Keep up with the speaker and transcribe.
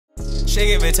She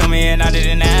give it to me and I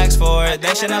didn't ask for it.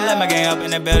 They shouldn't let my gang up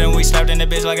in the building. We strapped in the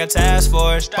bitch like a task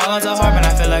force. Ballin' so hard, man,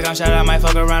 I feel like I'm shot. I might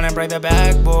fuck around and break the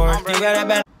backboard. You got that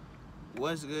bad.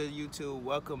 What's good, YouTube?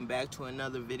 Welcome back to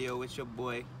another video with your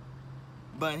boy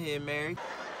Bunhead Mary.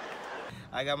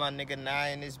 I got my nigga Nye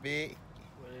in this bit.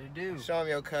 What did it do? Show him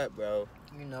your cut, bro.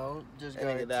 You know, just that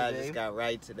got nigga it that today. just got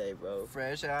right today, bro.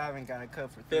 Fresh. I haven't got a cut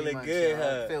for 3 Feeling months. good, y'all.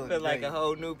 huh? Feeling Feel like great. a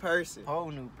whole new person.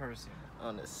 Whole new person.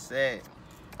 On the set.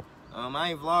 I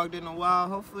ain't vlogged in a while.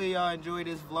 Hopefully y'all enjoy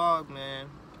this vlog, man.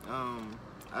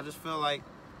 I just feel like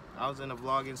I was in a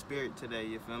vlogging spirit today,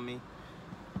 you feel me?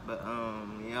 But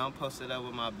yeah, I'm posted up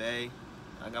with my bae.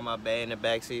 I got my bae in the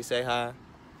backseat. Say hi.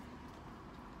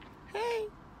 Hey.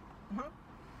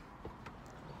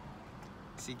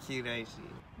 She cute, ain't she?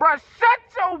 Bruh, shut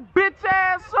your bitch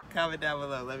ass up. Comment down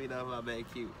below. Let me know if my bae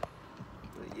cute.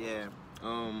 But yeah,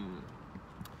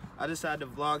 I decided to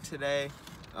vlog today.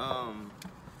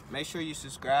 Make sure you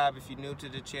subscribe if you're new to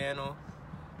the channel,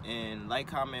 and like,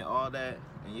 comment, all that.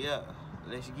 And yeah,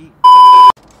 let's get.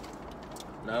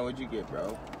 Now, what'd you get,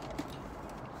 bro?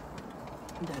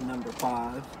 That number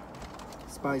 5,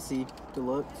 spicy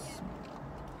deluxe.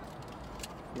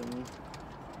 Feel me?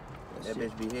 That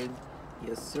bitch be hidden.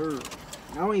 Yes, sir.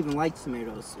 I don't even like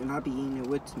tomatoes, and I be eating it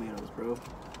with tomatoes, bro.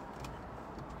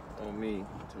 On me,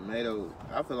 tomatoes.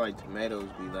 I feel like tomatoes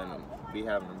be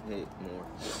having them hit more.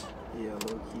 Yeah,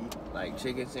 low key. Like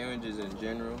chicken sandwiches in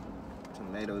general,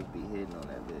 tomatoes be hitting on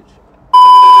that bitch.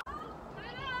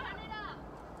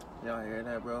 Y'all hear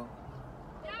that, bro?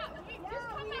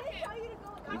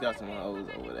 We got some hoes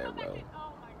over there, bro.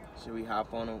 Should we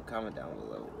hop on them? Comment down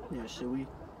below. Yeah, should we?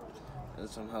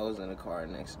 There's some hoes in the car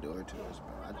next door to us,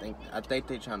 bro. I think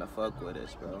they trying to fuck with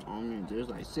us, bro. I mean, there's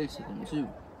like 6 of them too.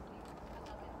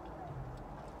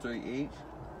 3 each?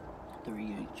 3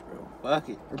 each, bro. Fuck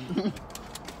it.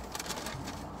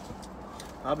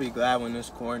 I'll be glad when this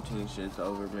quarantine shit's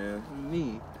over, man.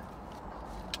 Me.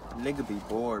 Nigga be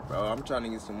bored, bro. I'm trying to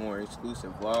get some more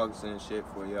exclusive vlogs and shit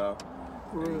for y'all.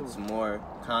 And some more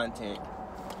content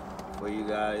for you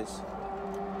guys.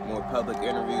 More public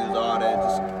interviews, all that.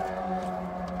 Just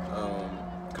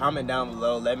comment down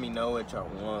below. Let me know what y'all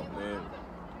want, man.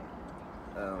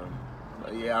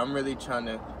 But yeah, I'm really trying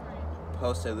to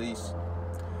post at least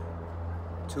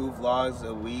 2 vlogs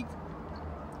a week.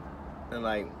 And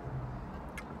like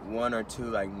 1 or 2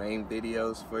 like main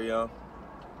videos for y'all.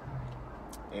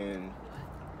 And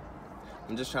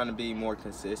I'm just trying to be more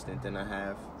consistent than I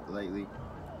have lately.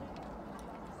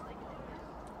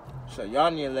 So y'all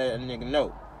need to let a nigga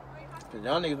know. Cause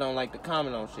y'all niggas don't like to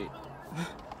comment on shit.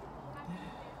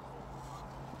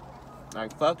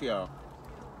 Like, fuck y'all.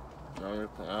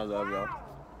 I love y'all.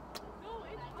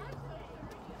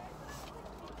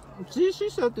 See, she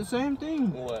said the same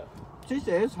thing. What? She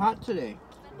said it's hot today.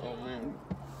 Oh, man.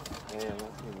 Damn, I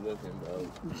keep looking, bro.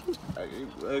 I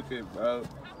keep looking, bro.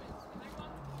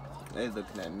 They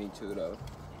looking at me, too, though.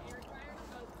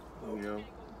 You know?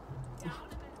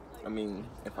 I mean,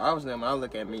 if I was them, I'd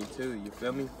look at me, too. You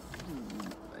feel me?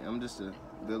 Like, I'm just a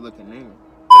good-looking nigga.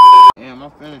 Damn, I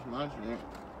finished my shit.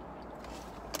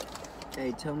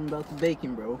 Hey, tell me about the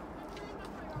bacon, bro.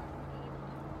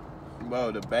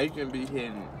 Bro, the bacon be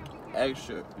hitting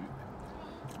extra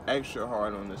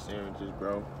hard on the sandwiches,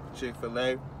 bro.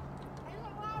 Chick-fil-A.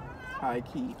 High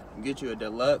key. Get you a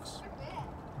deluxe.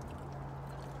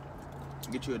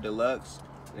 Get you a deluxe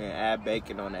and add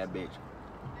bacon on that bitch.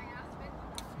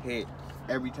 Hit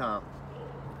every time.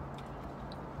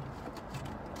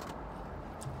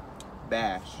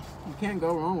 Bash. You can't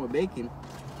go wrong with bacon.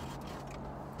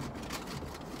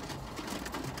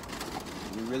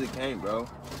 You really can't, bro.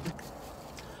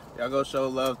 Y'all go show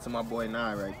love to my boy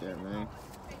Nye right there, man.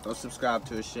 Go subscribe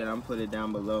to his shit. I'm put it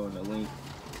down below in the link.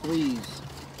 Please.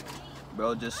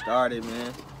 Bro just started,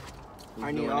 man. He's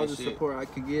I need all the support I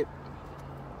could get.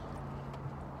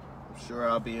 I'm sure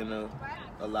I'll be in a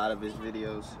lot of his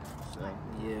videos. So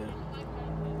yeah.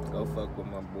 Go fuck with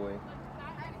my boy.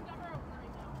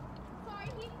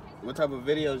 What type of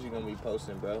videos you gonna be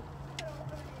posting, bro?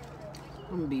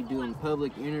 I'm gonna be doing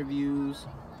public interviews.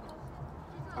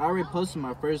 I already posted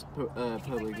my first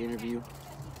public interview,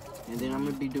 and then I'm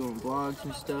gonna be doing vlogs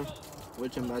and stuff,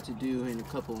 which I'm about to do in a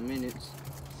couple of minutes,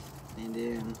 and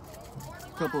then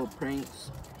a couple of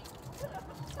pranks.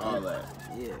 All that.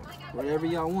 Yeah, whatever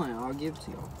y'all want, I'll give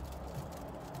to y'all.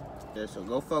 Yeah, so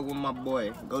go fuck with my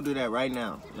boy. Go do that right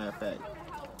now. Matter of fact,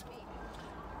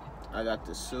 I got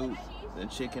the soup, the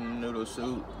chicken noodle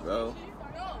soup, bro.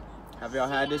 Have y'all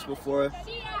had this before?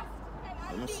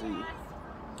 Let me see.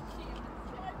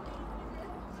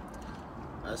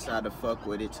 I decided to fuck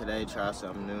with it today, try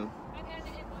something new.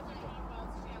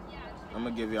 I'm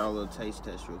gonna give y'all a little taste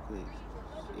test real quick.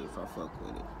 See if I fuck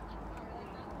with it.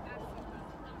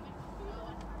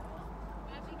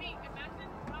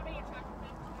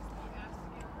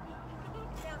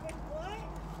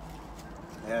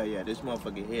 Hell yeah, this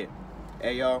motherfucker hit.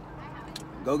 Hey y'all,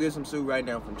 go get some soup right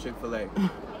now from Chick-fil-A.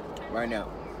 Right now.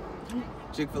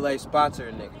 Chick-fil-A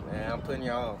sponsoring nigga, man. I'm putting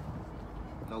y'all on.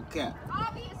 No cap.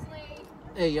 Obviously.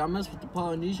 Hey, y'all mess with the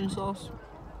Polynesian sauce?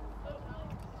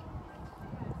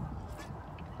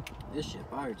 This shit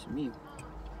fire to me.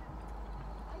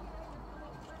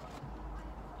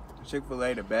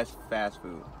 Chick-fil-A the best fast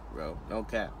food, bro. No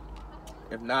cap.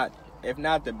 If not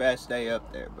the best, stay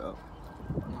up there, bro.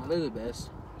 No, they're the best.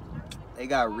 They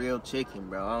got real chicken,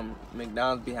 bro.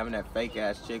 McDonald's be having that fake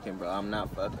ass chicken, bro. I'm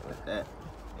not fucking with that.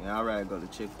 And I'd rather go to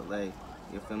Chick-fil-A.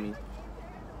 You feel me?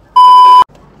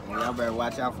 And y'all better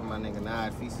watch out for my nigga. Nah,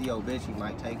 if he see your bitch, he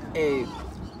might take her. Hey,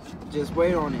 just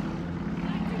wait on it.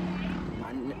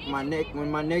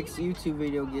 When my next YouTube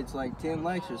video gets like 10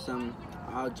 likes or something,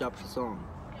 I'll drop the song.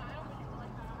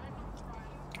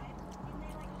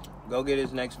 Go get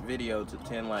his next video to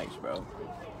 10 likes, bro.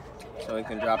 So he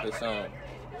can drop his song.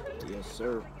 Yes,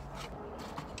 sir.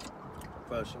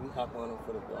 Bro, should we hop on him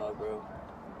for the vlog, bro?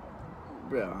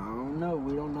 Bro, I don't know.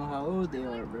 We don't know how old they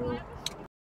are, bro.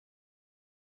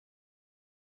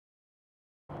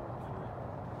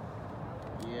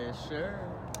 Yes, sir.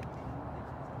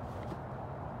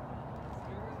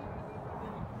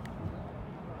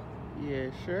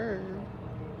 Yes, sir.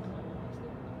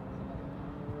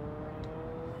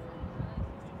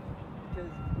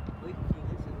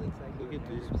 Look at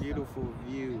this beautiful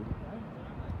view.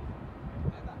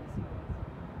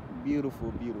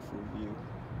 Beautiful, beautiful view.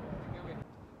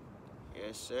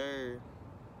 Yes, sir.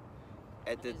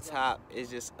 At the top, it's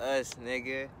just us,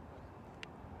 nigga.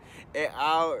 And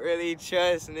I don't really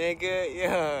trust, nigga.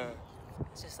 Yeah.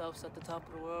 It's just us at the top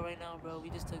of the world right now, bro. We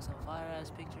just took some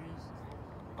fire-ass pictures.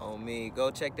 On me.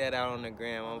 Go check that out on the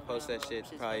gram. I'm gonna post that shit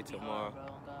probably tomorrow.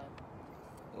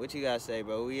 What you gotta say,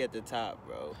 bro? We at the top,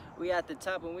 bro. We at the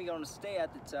top and we gonna stay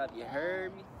at the top. You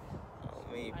heard me?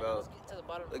 On me, bro.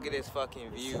 Look at this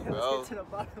fucking view, bro. Let's get to the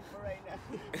bottom for right now.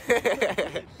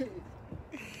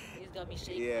 He's got me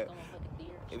shaking Yeah. like I'm a fucking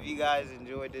deer. If you guys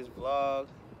enjoyed this vlog,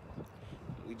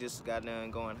 we just got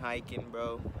done going hiking,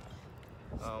 bro.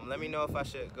 Let me know if I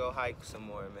should go hike some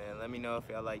more, man. Let me know if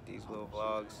y'all like these little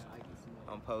vlogs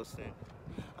I'm posting.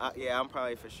 Yeah, I'm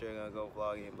probably for sure gonna go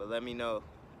vlogging, but let me know.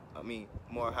 I mean,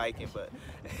 more hiking, but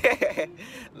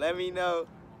let me know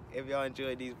if y'all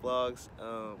enjoyed these vlogs.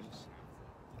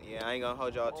 Yeah, I ain't gonna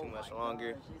hold y'all too much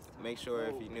longer. Make sure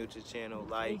if you're new to the channel,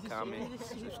 like, comment,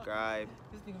 subscribe.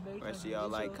 Rest of y'all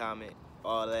like, comment,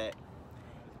 all that.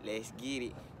 Let's get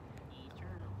it.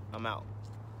 I'm out.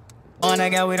 On that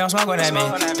guy, we don't smoke with that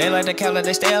man. They like the cap, let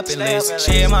they stay up in list.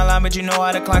 Shit in my line, but you know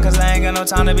how to climb, cause I ain't got no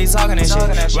time to be talking that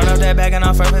shit. Run up that bag and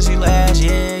I'm first, cause you last,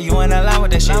 yeah. You ain't aligned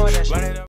with that shit. Run it up.